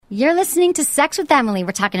You're listening to Sex with Emily.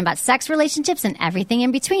 We're talking about sex, relationships, and everything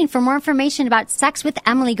in between. For more information about Sex with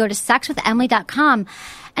Emily, go to sexwithemily.com.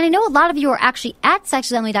 And I know a lot of you are actually at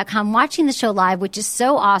sexwithemily.com watching the show live, which is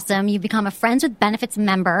so awesome. You've become a Friends with Benefits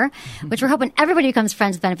member, which we're hoping everybody becomes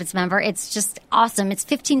Friends with Benefits member. It's just awesome. It's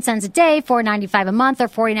 15 cents a day, $4.95 a month, or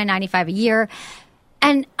 $49.95 a year.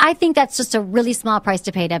 And I think that's just a really small price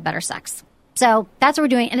to pay to have better sex. So that's what we're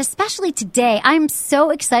doing. And especially today, I'm so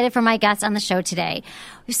excited for my guests on the show today.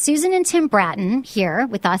 We have Susan and Tim Bratton here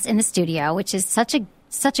with us in the studio, which is such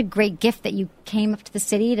a great gift that you came up to the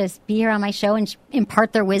city to be here on my show and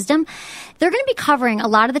impart their wisdom. They're going to be covering a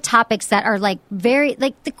lot of the topics that are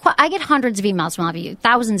I get hundreds of emails from all of you,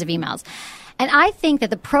 thousands of emails. And I think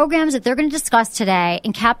that the programs that they're going to discuss today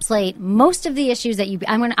encapsulate most of the issues that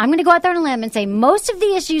I'm going to go out there on a limb and say most of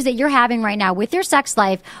the issues that you're having right now with your sex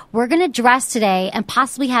life, we're going to address today and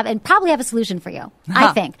probably have a solution for you,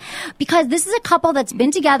 I think. Because this is a couple that's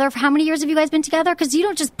been together. For how many years have you guys been together? Because you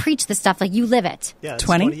don't just preach this stuff, you live it. Yeah, it's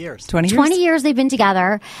 20 years. 20 years they've been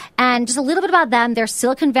together. And just a little bit about them. They're a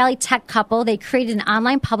Silicon Valley tech couple. They created an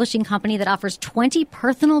online publishing company that offers 20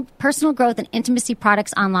 personal growth and intimacy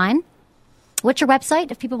products online. What's your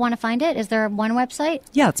website if people want to find it? Is there one website?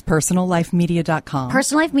 Yeah, it's personallifemedia.com.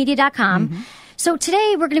 Personallifemedia.com. Mm-hmm. So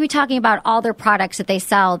today we're going to be talking about all their products that they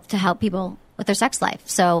sell to help people with their sex life.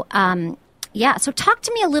 So, so talk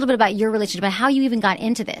to me a little bit about your relationship and how you even got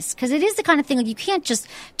into this. Because it is the kind of thing you can't just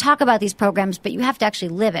talk about these programs, but you have to actually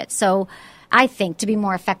live it. So I think to be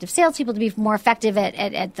more effective salespeople, to be more effective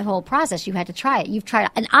at the whole process, you had to try it. You've tried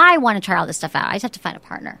it. And I want to try all this stuff out. I just have to find a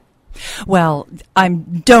partner. Well, I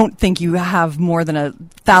don't think you have more than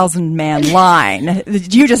 1,000-man line.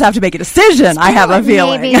 You just have to make a decision, I have a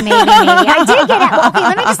feeling. Maybe. I did get it. Okay,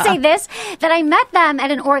 let me just say this, that I met them at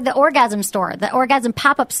the orgasm store, the orgasm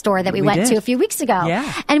pop-up store that we went to a few weeks ago. Yeah.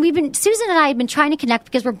 And Susan and I have been trying to connect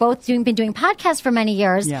because we're both been doing podcasts for many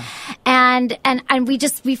years. Yeah. And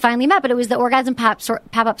we finally met, but it was the orgasm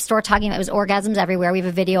pop-up store talking about, it was orgasms everywhere. We have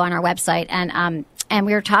a video on our website. And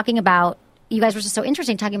we were talking about, you guys were just so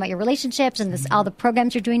interesting talking about your relationships and all the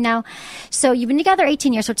programs you're doing now. So you've been together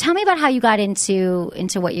 18 years. So tell me about how you got into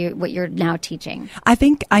what you're now teaching.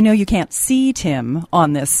 I know you can't see Tim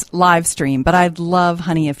on this live stream, but I'd love,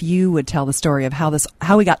 honey, if you would tell the story of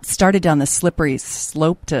how we got started down this slippery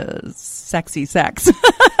slope to sexy sex.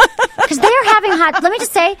 Because they're having let me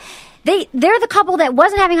just say, they're the couple that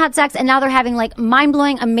wasn't having hot sex and now they're having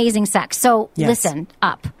mind-blowing, amazing sex. So Listen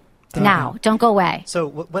up. Now, don't go away. So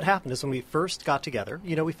what happened is when we first got together,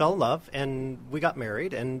 we fell in love and we got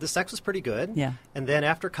married and the sex was pretty good. Yeah. And then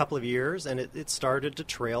after a couple of years, and it started to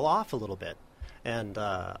trail off a little bit. And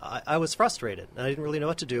I was frustrated and I didn't really know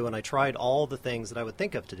what to do. And I tried all the things that I would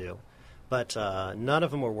think of to do, but none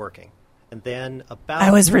of them were working. And then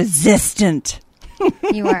I was resistant.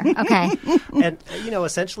 You were. Okay. And,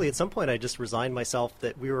 essentially at some point I just resigned myself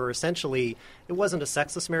that we were essentially, it wasn't a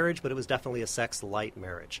sexless marriage, but it was definitely a sex-light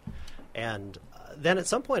marriage. And then at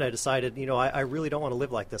some point I decided, I really don't want to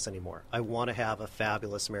live like this anymore. I want to have a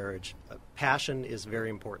fabulous marriage. Passion is very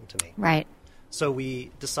important to me. Right. So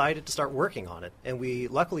we decided to start working on it. And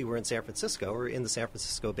luckily we're in San Francisco, or in the San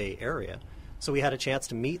Francisco Bay Area. So we had a chance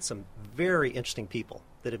to meet some very interesting people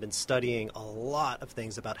that have been studying a lot of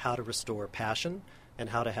things about how to restore passion and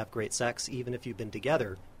how to have great sex, even if you've been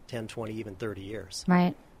together 10, 20, even 30 years.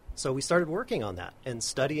 Right. So we started working on that and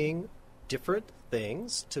studying different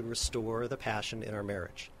things to restore the passion in our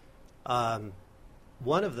marriage.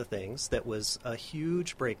 One of the things that was a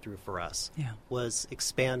huge breakthrough for us was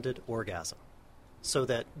expanded orgasm. So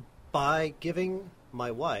that by giving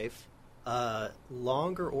my wife a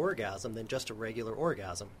longer orgasm than just a regular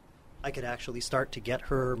orgasm, I could actually start to get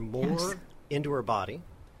her more into her body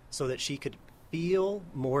so that she could feel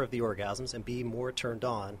more of the orgasms and be more turned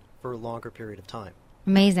on for a longer period of time.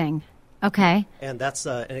 Amazing. Okay. And that's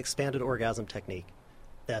an expanded orgasm technique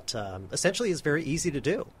that essentially is very easy to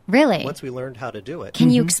do. Really? Once we learned how to do it. Can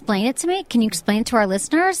you explain it to me? Can you explain it to our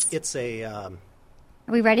listeners? It's a... Are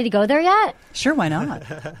we ready to go there yet? Sure, why not?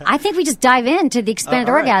 I think we just dive into the expanded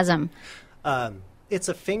orgasm. It's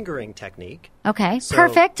a fingering technique. Okay, so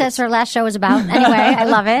perfect. That's what our last show was about. Anyway, I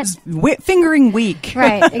love it. Fingering week.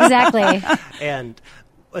 Right, exactly. And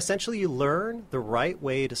essentially you learn the right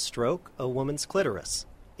way to stroke a woman's clitoris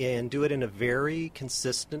and do it in a very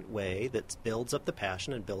consistent way that builds up the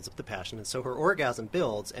passion and builds up the passion. And so her orgasm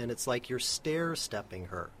builds, and it's like you're stair-stepping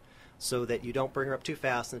her so that you don't bring her up too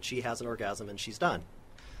fast and she has an orgasm and she's done.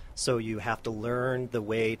 So you have to learn the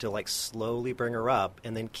way to like slowly bring her up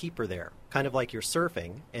and then keep her there. Kind of like you're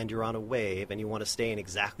surfing and you're on a wave and you want to stay in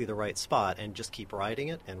exactly the right spot and just keep riding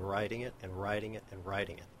it and riding it and riding it and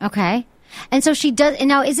riding it. Okay. And so she does. And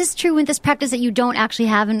now, is this true with this practice that you don't actually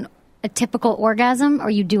have a typical orgasm, or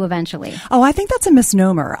you do eventually? Oh, I think that's a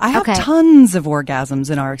misnomer. I have tons of orgasms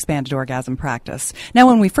in our expanded orgasm practice. Now,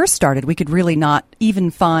 when we first started, we could really not even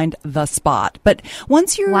find the spot. But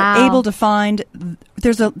once you're able to find,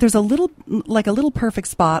 there's a little, like a little perfect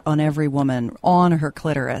spot on every woman on her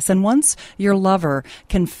clitoris. And once your lover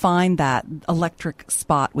can find that electric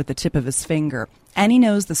spot with the tip of his finger, and he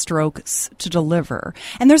knows the strokes to deliver.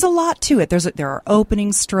 And there's a lot to it. There are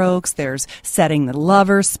opening strokes. There's setting the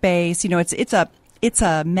lover space. You know, it's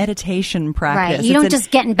a meditation practice. Right. You don't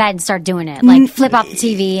just get in bed and start doing it. Like flip off the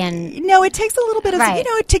TV and... No, it takes a little bit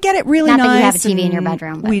of, to get it really nice. Not that you have a TV in your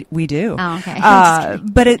bedroom. But... We do. Oh,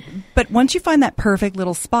 okay. But once you find that perfect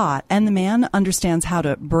little spot and the man understands how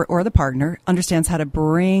to, or the partner understands how to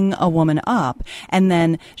bring a woman up, and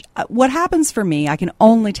then what happens for me, I can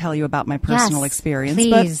only tell you about my personal experience.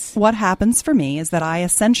 Please. But what happens for me is that I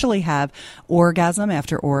essentially have orgasm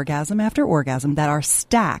after orgasm after orgasm that are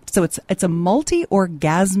stacked. So it's a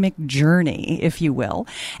multi-orgasmic journey, if you will.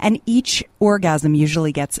 And each orgasm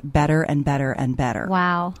usually gets better and better and better.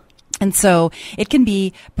 Wow. And so it can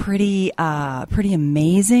be pretty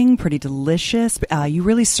amazing, pretty delicious. You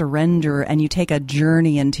really surrender and you take a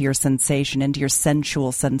journey into your sensation, into your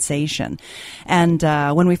sensual sensation. And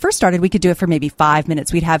when we first started, we could do it for maybe 5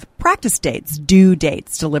 minutes. We'd have practice dates, due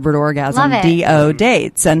dates, deliberate orgasm, DO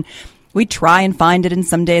dates. And we'd try and find it, and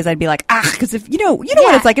some days I'd be like, because if you know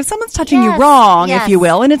what it's like, if someone's touching you wrong, if you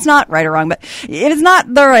will, and it's not right or wrong, but if it's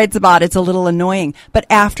not the right spot, it's a little annoying. But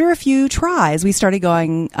after a few tries, we started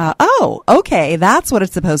going, oh, okay, that's what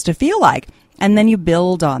it's supposed to feel like. And then you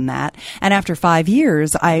build on that. And after 5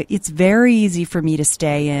 years, it's very easy for me to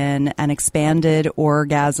stay in an expanded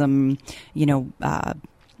orgasm,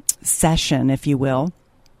 session, if you will,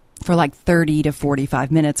 for like 30 to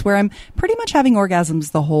 45 minutes, where I'm pretty much having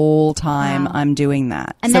orgasms the whole time I'm doing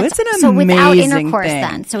that. And so it's an amazing without intercourse thing.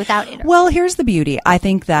 Then. So without intercourse. Well, here's the beauty. I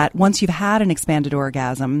think that once you've had an expanded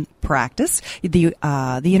orgasm practice, the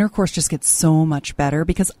intercourse just gets so much better,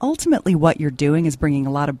 because ultimately what you're doing is bringing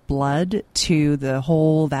a lot of blood to the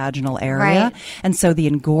whole vaginal area. Right. And so the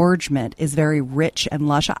engorgement is very rich and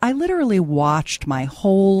lush. I literally watched my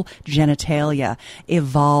whole genitalia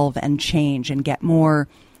evolve and change and get more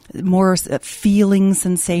feeling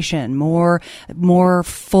sensation, more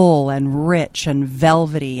full and rich and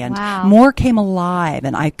velvety, and more came alive,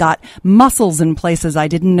 and I got muscles in places I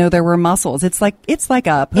didn't know there were muscles. It's like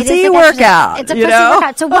a pussy workout. It's a pussy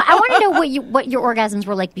workout. So I want to know what your orgasms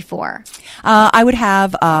were like before. I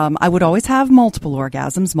would always have multiple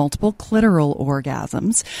orgasms, multiple clitoral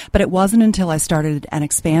orgasms, but it wasn't until I started an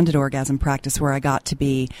expanded orgasm practice where I got to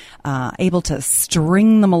be able to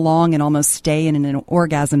string them along and almost stay in an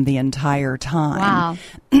orgasm the entire time. Wow.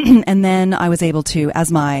 And then I was able to,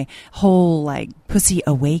 as my whole pussy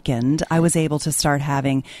awakened, I was able to start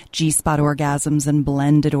having G-spot orgasms and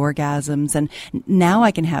blended orgasms, and now I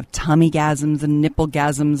can have tummy-gasms and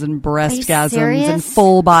nipplegasms and breast-gasms and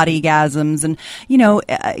full-body gasms, and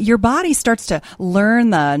your body starts to learn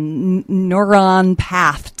the neuron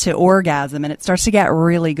path to orgasm, and it starts to get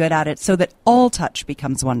really good at it, so that all touch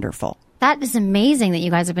becomes wonderful. That is amazing that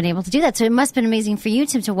you guys have been able to do that. So it must have been amazing for you,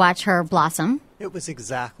 Tim, to watch her blossom. It was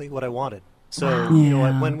exactly what I wanted. So,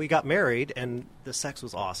 when we got married and the sex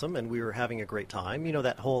was awesome and we were having a great time,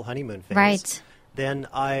 that whole honeymoon phase, right, then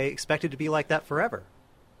I expected to be like that forever.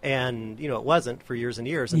 And, it wasn't for years and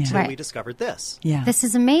years until we discovered this. Yeah. This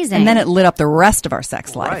is amazing. And then it lit up the rest of our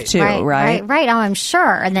sex life, too, right? Right. Oh, I'm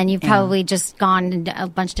sure. And then you've probably just gone in a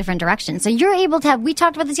bunch of different directions. So you're able to have, we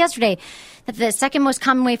talked about this yesterday, that the second most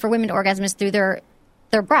common way for women to orgasm is through their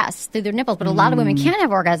breasts, through their nipples. But a lot of women can't have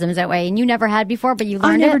orgasms that way. And you never had before, but you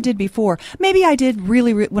learned it. I never did before. Maybe I did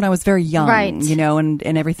really when I was very young, right,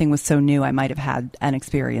 and everything was so new. I might have had an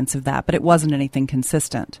experience of that, but it wasn't anything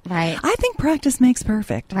consistent. Right. I think practice makes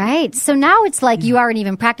perfect. Right. So now it's like you aren't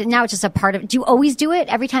even practicing. Now it's just a part of, do you always do it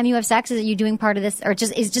every time you have sex? Is it you doing part of this, or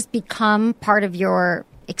just become part of your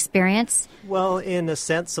experience? Well, in a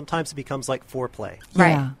sense, sometimes it becomes like foreplay. Right.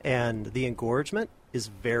 Yeah. And the engorgement is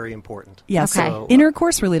very important. Yeah, okay. So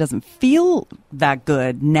intercourse really doesn't feel that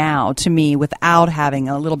good now to me without having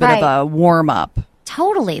a little bit of a warm-up.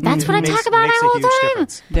 Totally. That's what I talk about makes all a the huge time.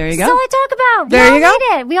 Difference. There you go. So I talk about. There you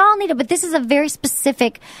go. We all need it. But this is a very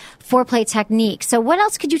specific foreplay technique. So what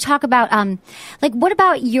else could you talk about? What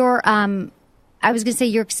about your, I was going to say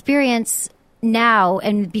your experience now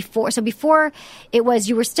and before. So before it was,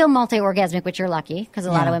 you were still multi-orgasmic, which you're lucky because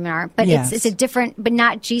a lot of women aren't. But it's a different, but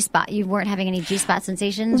not G-spot. You weren't having any G-spot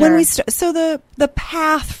sensations. When so the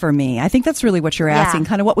path for me, I think that's really what you're asking.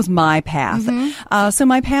 Kind of what was my path? So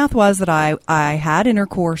my path was that I had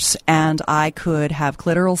intercourse and I could have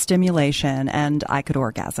clitoral stimulation and I could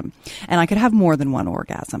orgasm, and I could have more than one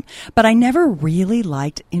orgasm. But I never really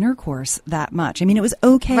liked intercourse that much. I mean, it was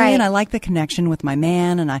okay, and I liked the connection with my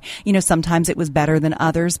man, and sometimes it was better than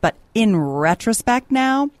others. But in retrospect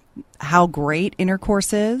now, how great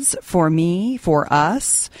intercourse is for me, for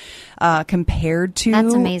us, compared to,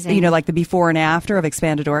 that's amazing. Like the before and after of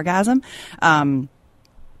expanded orgasm.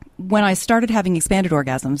 When I started having expanded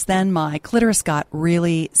orgasms, then my clitoris got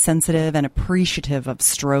really sensitive and appreciative of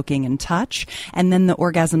stroking and touch, and then the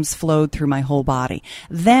orgasms flowed through my whole body.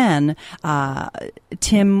 Then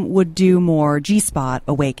Tim would do more G-spot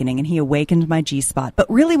awakening, and he awakened my G-spot. But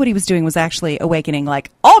really what he was doing was actually awakening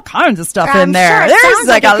like all kinds of stuff in there. Sure, there's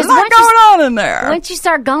like a lot going on in there. Once you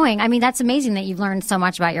start going, I mean, that's amazing that you've learned so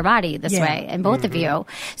much about your body this way, and both of you.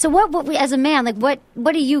 So what as a man, like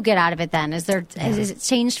what do you get out of it then? Is it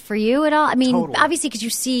changed for you at all? I mean, obviously, because you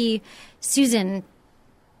see Susan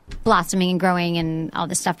blossoming and growing and all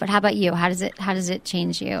this stuff. But how about you? How does it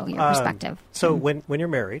change your perspective? So when you're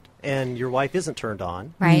married and your wife isn't turned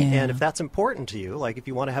on, right? And if that's important to you, like if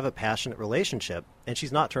you want to have a passionate relationship and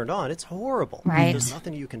she's not turned on, it's horrible. Right. There's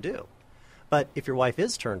nothing you can do. But if your wife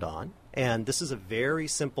is turned on, and this is a very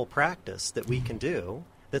simple practice that we can do.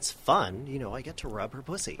 That's fun. I get to rub her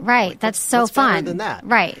pussy. Right. Like, that's so what's fun. Better than that.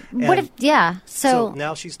 Right. And what if? Yeah. So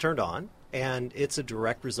now she's turned on, and it's a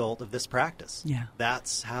direct result of this practice. Yeah.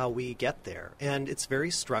 That's how we get there, and it's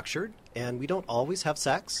very structured. And we don't always have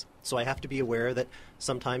sex, so I have to be aware that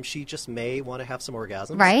sometimes she just may want to have some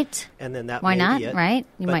orgasms. Right. And then that why may not? be it. Right.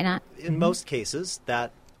 You But might not. In most cases,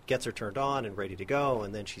 that gets her turned on and ready to go,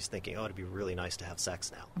 and then she's thinking, "Oh, it'd be really nice to have sex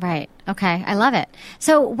now." Right. Okay. I love it.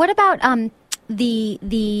 So what about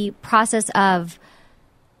the process of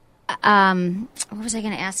what was I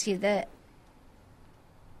going to ask you?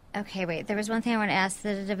 Okay, wait. There was one thing I want to ask.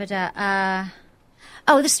 The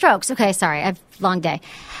strokes. Okay, sorry. I've long day.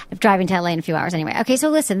 I'm driving to LA in a few hours anyway. Okay, so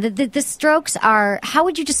listen. The strokes are. How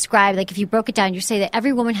would you describe? Like, if you broke it down, you say that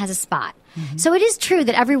every woman has a spot. Mm-hmm. So it is true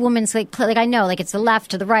that every woman's like I know, like it's the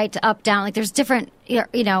left to the right to up down. Like there's different.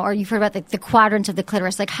 Or you've heard about the quadrants of the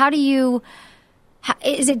clitoris. Like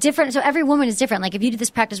is it different? So every woman is different. Like if you did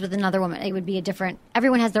this practice with another woman, it would be a different.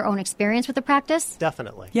 Everyone has their own experience with the practice.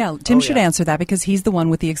 Definitely. Yeah, Tim should answer that because he's the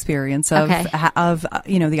one with the experience of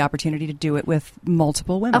the opportunity to do it with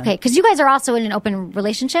multiple women. Okay, because you guys are also in an open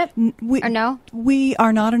relationship, or no? We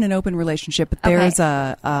are not in an open relationship, but there's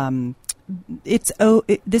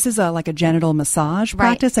this is like a genital massage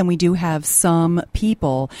practice, and we do have some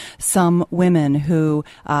women who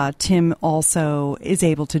Tim also is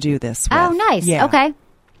able to do this with. Oh, nice. Yeah. Okay.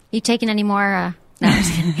 You taking any more? No, I'm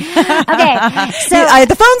just kidding. Okay, so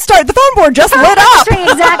the phone board just lit up.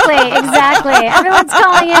 Exactly. Everyone's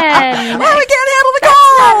calling in. Oh, we can't handle the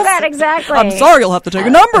calls. That exactly. I'm sorry, you'll have to take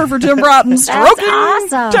a number for Tim Bratton's stroking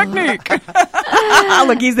awesome. technique.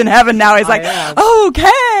 Look, he's in heaven now. He's like,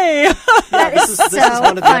 okay. This is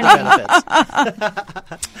one of the other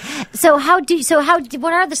benefits. So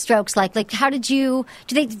what are the strokes like? Like, how did you?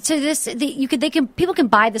 People can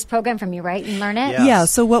buy this program from you, right, and learn it. Yes. Yeah.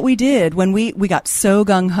 So what we did when we got so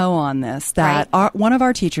gung-ho on this that one of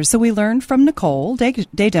our teachers, so we learned from Nicole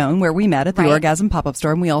Daydone, where we met at the Orgasm Pop-Up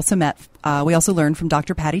Store, and we also learned from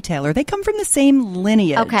Dr. Patty Taylor. They come from the same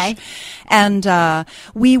lineage. Okay. And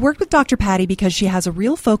we worked with Dr. Patty because she has a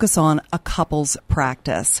real focus on a couples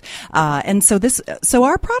practice. And so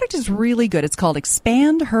our product is really good. It's called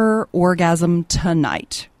Expand Her Orgasm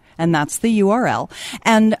Tonight. And that's the URL.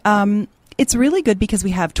 And it's really good because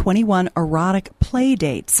we have 21 erotic play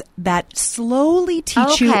dates that slowly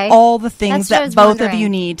teach you all the things that both of you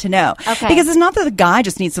need to know. Okay. Because it's not that the guy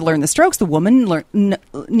just needs to learn the strokes. The woman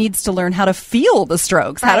needs to learn how to feel the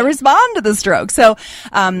strokes, how to respond to the strokes. So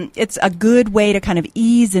it's a good way to kind of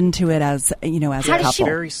ease into it as a couple. It's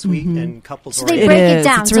very sweet and couples. So they break it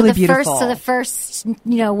down. It's really beautiful. The first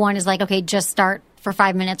one is like, okay, just start for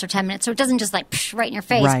 5 minutes or 10 minutes. So it doesn't just like right in your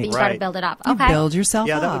face, but you got to build it up. Okay. You build yourself up.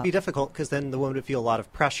 Yeah, that would be difficult because then the woman would feel a lot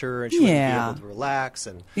of pressure and she wouldn't be able to relax.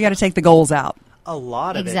 And you got to take the goals out. A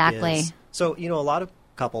lot of it is. So, a lot of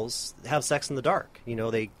couples have sex in the dark.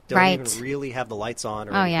 They don't even really have the lights on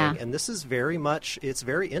or anything. Yeah. And this is it's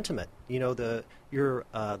very intimate. The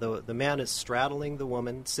man is straddling the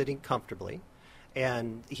woman, sitting comfortably.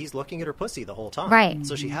 and he's looking at her pussy the whole time. Right.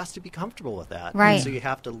 So she has to be comfortable with that. Right. And so you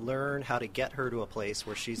have to learn how to get her to a place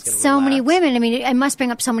where she's going to So relax. many women, I mean, it must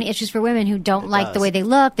bring up so many issues for women who don't like the way they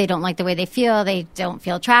look, they don't like the way they feel, they don't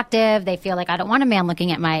feel attractive, they feel like, I don't want a man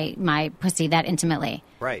looking at my pussy that intimately.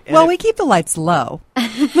 Right. And Well, we keep the lights low.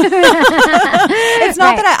 It's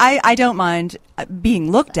not that I don't mind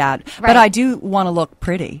being looked at, but I do want to look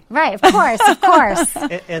pretty. Right, of course, of course.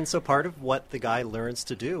 And so part of what the guy learns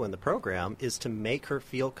to do in the program is to make her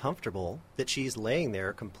feel comfortable that she's laying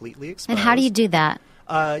there completely exposed. And how do you do that?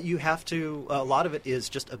 You have to, a lot of it is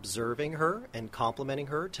just observing her and complimenting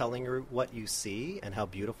her, telling her what you see and how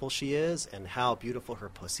beautiful she is and how beautiful her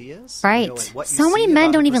pussy is. Right. And what you So many see men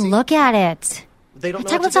about don't her even pussy. look at it. They don't I know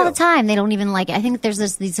talk what about to this all do. the time. They don't even like it. I think there's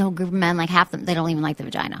this whole group of men, like half them, they don't even like the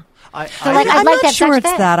vagina. I They're like, I'd I'm like not that sure sex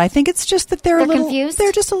it's fit. that. I think it's just that they're a little confused?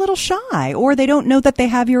 They're just a little shy, or they don't know that they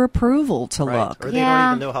have your approval to Right. look. Or they Yeah.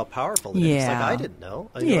 don't even know how powerful it is. Like, Yeah. I didn't know,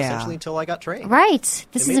 Yeah. essentially until I got trained. Right.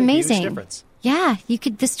 This It is made a huge amazing. difference. Yeah, you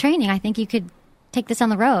could, this training, I think you could take this on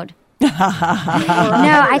the road. No,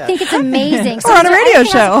 I think it's amazing. Or on a is there radio anything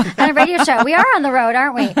else- show. On a radio show. We are on the road,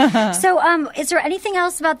 aren't we? So, is there anything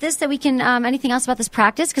else about this that we can, anything else about this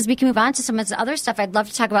practice? Because we can move on to some of the other stuff. I'd love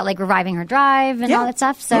to talk about, like, reviving her drive and Yeah. all that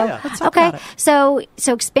stuff. So, Yeah. Let's talk okay. about it. So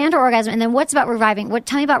expand her orgasm. And then what's about reviving?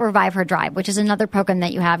 Tell me about Revive Her Drive, which is another program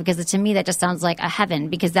that you have, because to me, that just sounds like a heaven,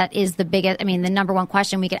 because that is the biggest, I mean, the number one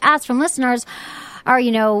question we could ask from listeners are,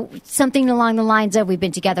 something along the lines of, we've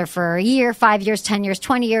been together for a year, 5 years, 10 years,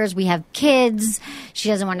 20 years. We have kids.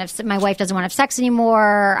 My wife doesn't want to have sex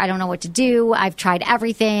anymore. I don't know what to do. I've tried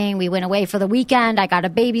everything. We went away for the weekend. I got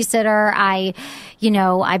a babysitter. I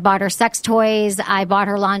bought her sex toys. I bought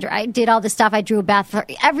her laundry. I did all this stuff. I drew a bath for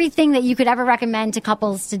everything that you could ever recommend to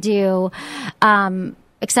couples to do.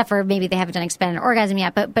 Except for maybe they haven't done expanded orgasm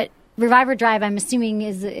yet, but Revive Her Drive, I'm assuming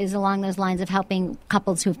is along those lines of helping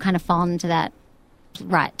couples who've kind of fallen into that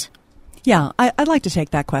rut. Yeah, I'd like to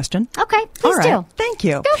take that question. Okay, please All right. do. Thank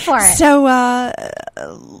you. Go for it. So,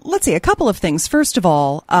 let's see, a couple of things. First of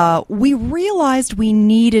all, we realized we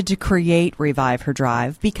needed to create Revive Her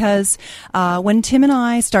Drive because when Tim and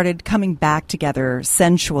I started coming back together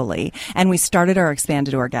sensually, and we started our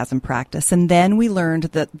expanded orgasm practice, and then we learned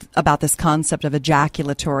about this concept of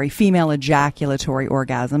female ejaculatory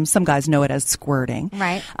orgasm. Some guys know it as squirting.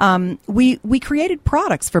 Right. We created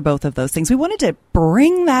products for both of those things. We wanted to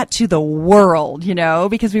bring that to the world,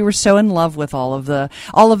 because we were so in love with all of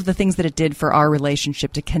the things that it did for our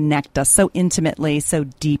relationship to connect us so intimately, so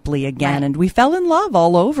deeply again. Right. And we fell in love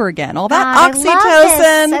all over again. All that I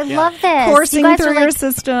oxytocin, love this. coursing You guys are through your like-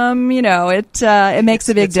 system, it makes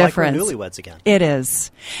a big It's like difference. we're newlyweds again. It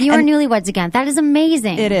is. You are And newlyweds again. That is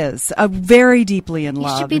amazing. It is. Very deeply in You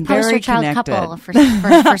love. should be and very poster child connected. couple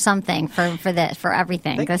for something, for this, for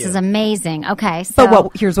everything. Thank This you. is amazing. Okay, so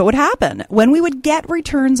But here's what would happen. When we would get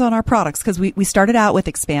returns on our products, because we started out with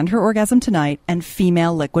Expand Her Orgasm Tonight and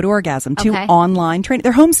Female Liquid Orgasm, two Okay. online training.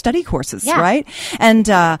 They're home study courses, Yeah. right? And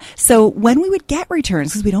so when we would get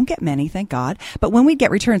returns, because we don't get many, thank God, but when we'd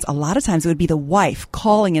get returns, a lot of times it would be the wife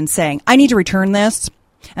calling and saying, I need to return this.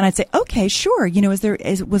 And I'd say, okay, sure. Was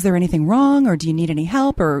there anything wrong, or do you need any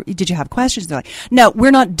help, or did you have questions? They're like, no,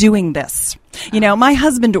 we're not doing this. My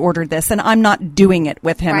husband ordered this and I'm not doing it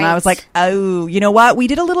with him. And I Right. was like, oh, you know what? We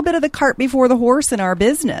did a little bit of the cart before the horse in our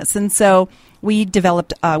business. And so we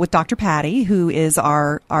developed, with Dr. Patty, who is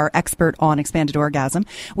our expert on expanded orgasm,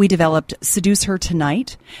 we developed Seduce Her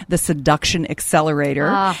Tonight, the seduction accelerator,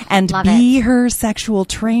 and love Be Her Sexual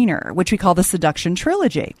Trainer, which we call the Seduction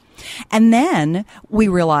Trilogy. And then we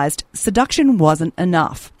realized seduction wasn't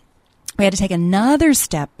enough. We had to take another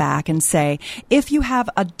step back and say, if you have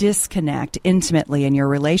a disconnect intimately in your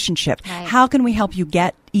relationship, Right. how can we help you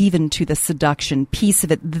get even to the seduction piece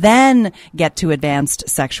of it, then get to advanced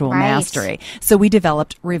sexual Right. mastery? So we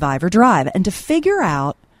developed Revive Her Drive. And to figure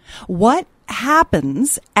out what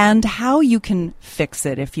happens and how you can fix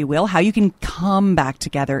it, if you will, how you can come back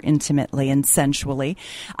together intimately and sensually.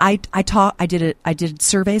 I did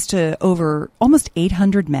surveys to over almost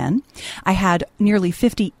 800 men. I had nearly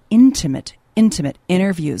 50 intimate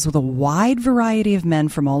interviews with a wide variety of men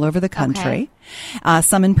from all over the country,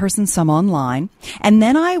 some in person, some online. And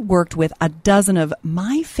then I worked with a dozen of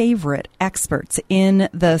my favorite experts in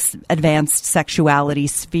the advanced sexuality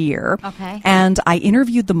sphere. Okay. And I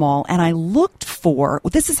interviewed them all, and I looked for,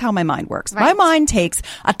 this is how my mind works. Right. My mind takes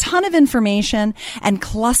a ton of information and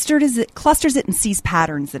clusters it and sees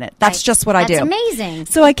patterns in it. That's Right. just what I do. That's amazing.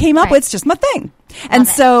 So I came up Right. with, it's just my thing. And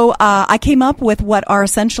so I came up with what are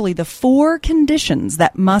essentially the 4 conditions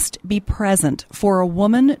that must be present for a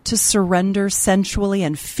woman to surrender sensually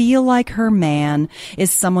and feel like her man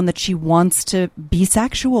is someone that she wants to be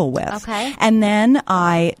sexual with. Okay. And then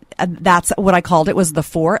that's what I called it, was the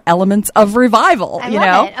 4 elements of revival. I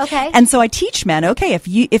love it. Okay. And so I teach men, okay, if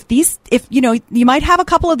you might have a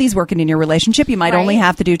couple of these working in your relationship, you might only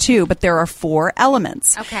have to do 2, but there are 4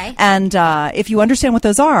 elements. Okay. And if you understand what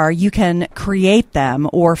those are, you can create them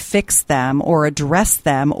or fix them or address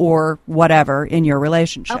them or whatever in your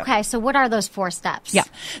relationship. Okay, so what are those 4 steps? Yeah.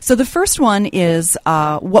 So the first one is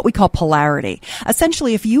what we call polarity.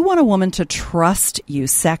 Essentially, if you want a woman to trust you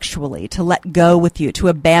sexually, to let go with you, to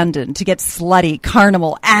abandon, to get slutty,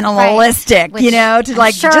 carnal, animalistic, Which to I'm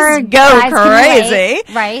like sure just go guys can crazy. relate.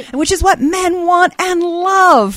 Right. Which is what men want and love